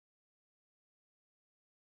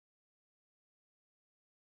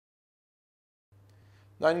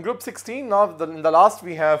Now in group 16, now in the last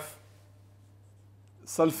we have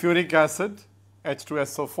sulfuric acid,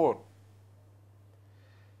 H2SO4.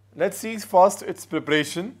 Let's see first its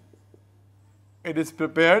preparation. It is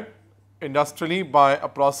prepared industrially by a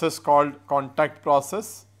process called contact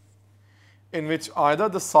process, in which either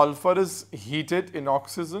the sulfur is heated in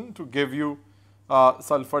oxygen to give you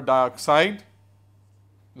sulfur dioxide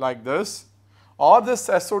like this, or this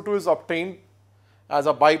SO2 is obtained as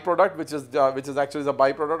a byproduct, which is actually the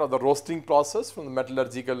byproduct of the roasting process from the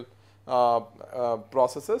metallurgical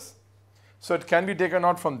processes. So it can be taken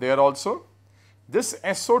out from there also. This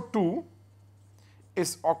SO2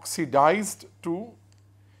 is oxidized to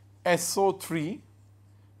SO3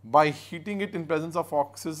 by heating it in presence of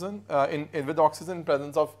oxygen, with oxygen in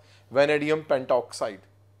presence of vanadium pentoxide.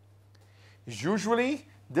 Usually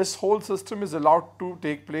this whole system is allowed to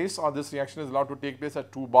take place, or this reaction is allowed to take place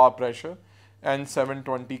at 2 bar pressure and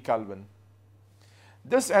 720 Kelvin.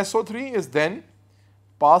 This SO3 is then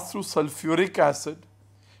passed through sulfuric acid,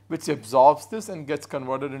 which absorbs this and gets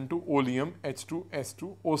converted into oleum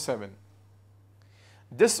H2S2O7.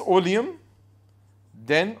 This oleum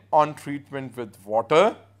then on treatment with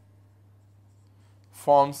water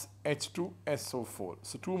forms H2SO4.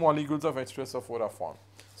 So 2 molecules of H2SO4 are formed.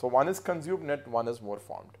 So one is consumed, net one is more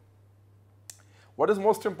formed. What is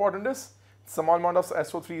most important is small amount of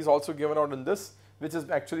SO3 is also given out in this, which is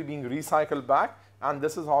actually being recycled back, and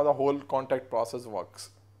this is how the whole contact process works.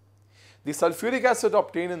 The sulfuric acid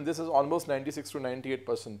obtained in this is almost 96 to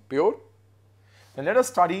 98% pure. And let us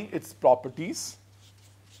study its properties.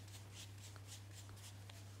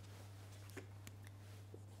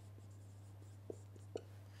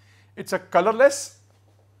 It's a colorless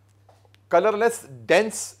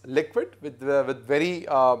dense liquid with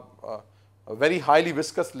very highly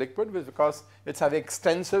viscous liquid, because it's having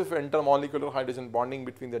extensive intermolecular hydrogen bonding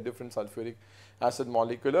between the different sulfuric acid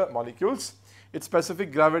molecules. Its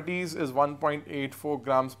specific gravities is 1.84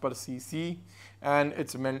 grams per cc, and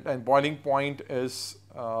its boiling point is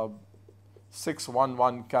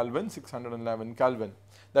 611 Kelvin, 611 Kelvin.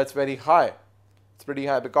 That's very high. It's pretty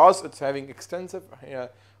high because it's having extensive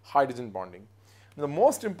hydrogen bonding. The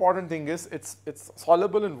most important thing is it's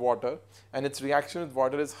soluble in water, and its reaction with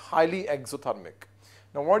water is highly exothermic.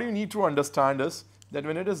 Now what you need to understand is that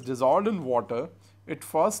when it is dissolved in water, it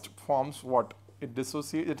first forms what? It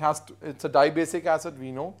dissociates, it's a dibasic acid,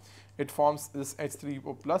 we know. It forms this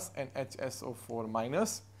H3O plus and HSO4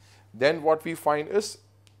 minus. Then what we find is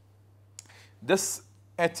this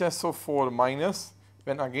HSO4 minus,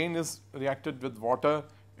 when again is reacted with water,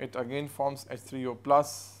 it again forms H3O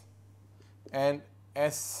plus and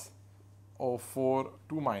SO4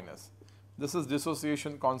 2 minus. This is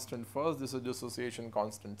dissociation constant first, this is dissociation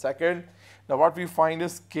constant second. Now what we find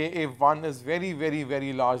is Ka1 is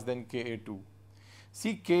very large than Ka2.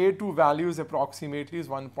 See, Ka2 value is approximately is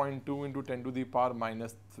 1.2 into 10 to the power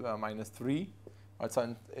minus 3.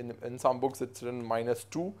 In some books it's written minus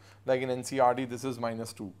 2, like in NCERT this is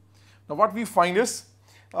minus 2. Now what we find is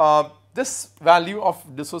this value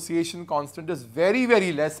of dissociation constant is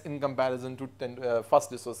very less in comparison to first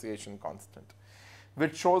dissociation constant,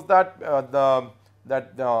 which shows that the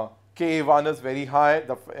Ka1 is very high.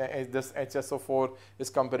 This HSO4 is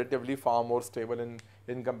comparatively far more stable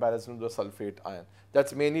in comparison to the sulfate ion.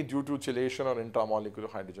 That's mainly due to chelation or intramolecular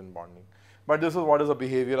hydrogen bonding. But this is what is the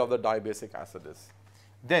behavior of the dibasic acid is.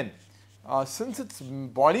 Then, since its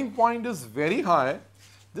boiling point is very high,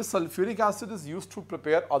 this sulfuric acid is used to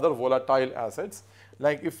prepare other volatile acids.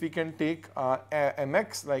 Like if we can take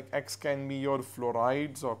MX, like X can be your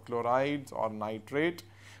fluorides or chlorides or nitrate.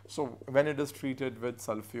 So when it is treated with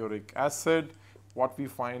sulfuric acid, what we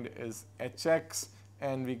find is HX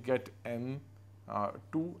and we get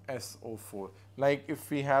M2SO4. Like if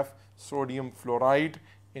we have sodium fluoride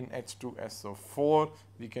in H2SO4,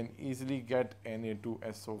 we can easily get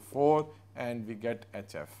Na2SO4 and we get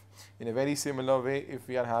HF. In a very similar way, if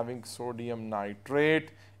we are having sodium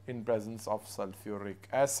nitrate in presence of sulfuric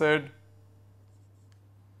acid,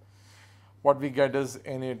 what we get is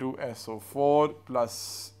Na2SO4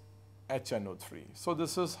 plus HNO3. So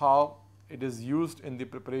this is how it is used in the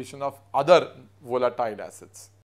preparation of other volatile acids.